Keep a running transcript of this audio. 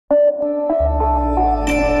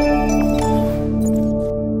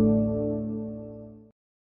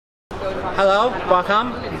Hello,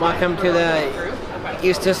 welcome to the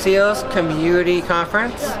Easter Seals Community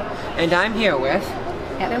Conference, and I'm here with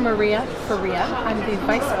Anna Maria Faria. I'm the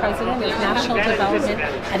Vice President of National Development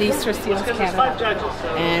at Easter Seals Canada.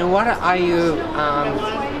 And what are you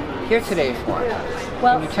here today for?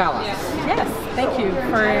 Well, can you tell us? Yes, thank you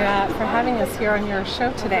for having us here on your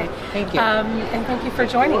show today. Thank you. And thank you for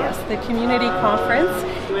joining us. The Community Conference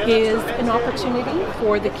is an opportunity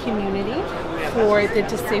for the community, for the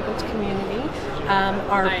disabled community,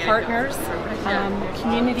 our partners,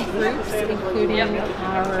 community groups, including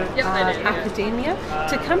our academia,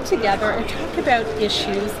 to come together and talk about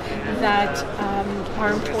issues that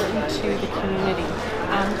are important to the community.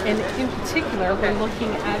 And in particular, we're looking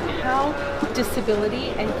at how disability,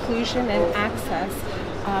 inclusion, and access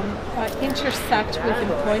intersect with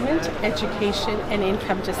employment, education, and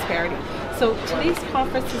income disparity. So today's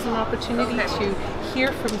conference is an opportunity to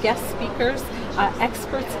hear from guest speakers,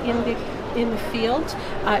 experts in the field,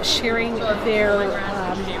 sharing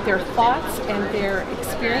their thoughts and their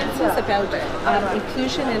experiences about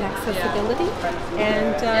inclusion and accessibility.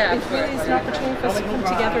 And it really is an opportunity for us to come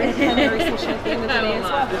together and have a conversation at the end of the day as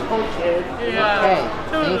well. Okay,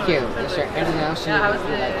 thank you. Is there anything else you would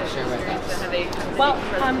like to share with us? Well,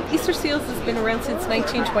 Easter Seals has been around since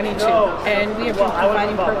 1922, and we have been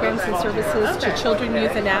providing programs and services to children,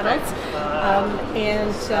 youth, and adults.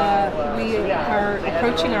 We are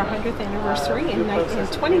approaching our 100th anniversary in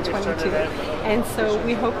 2022, and so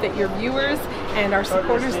we hope that your viewers and our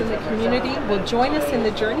supporters in the community will join us in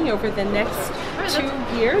the journey over the next 2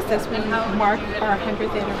 years as we mark our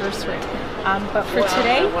 100th anniversary. But for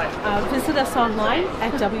today, visit us online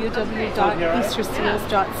at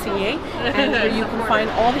www.easterseals.ca, and where you can find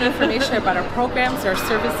all the information about our programs, our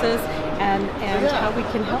services, and how we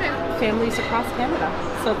can help families across Canada.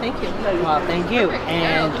 So thank you. Well, thank you,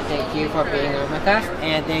 and thank you for being on with us,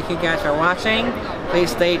 and thank you guys for watching.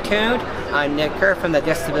 Please stay tuned. I'm Nick Kerr from the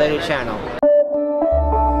Disability Channel.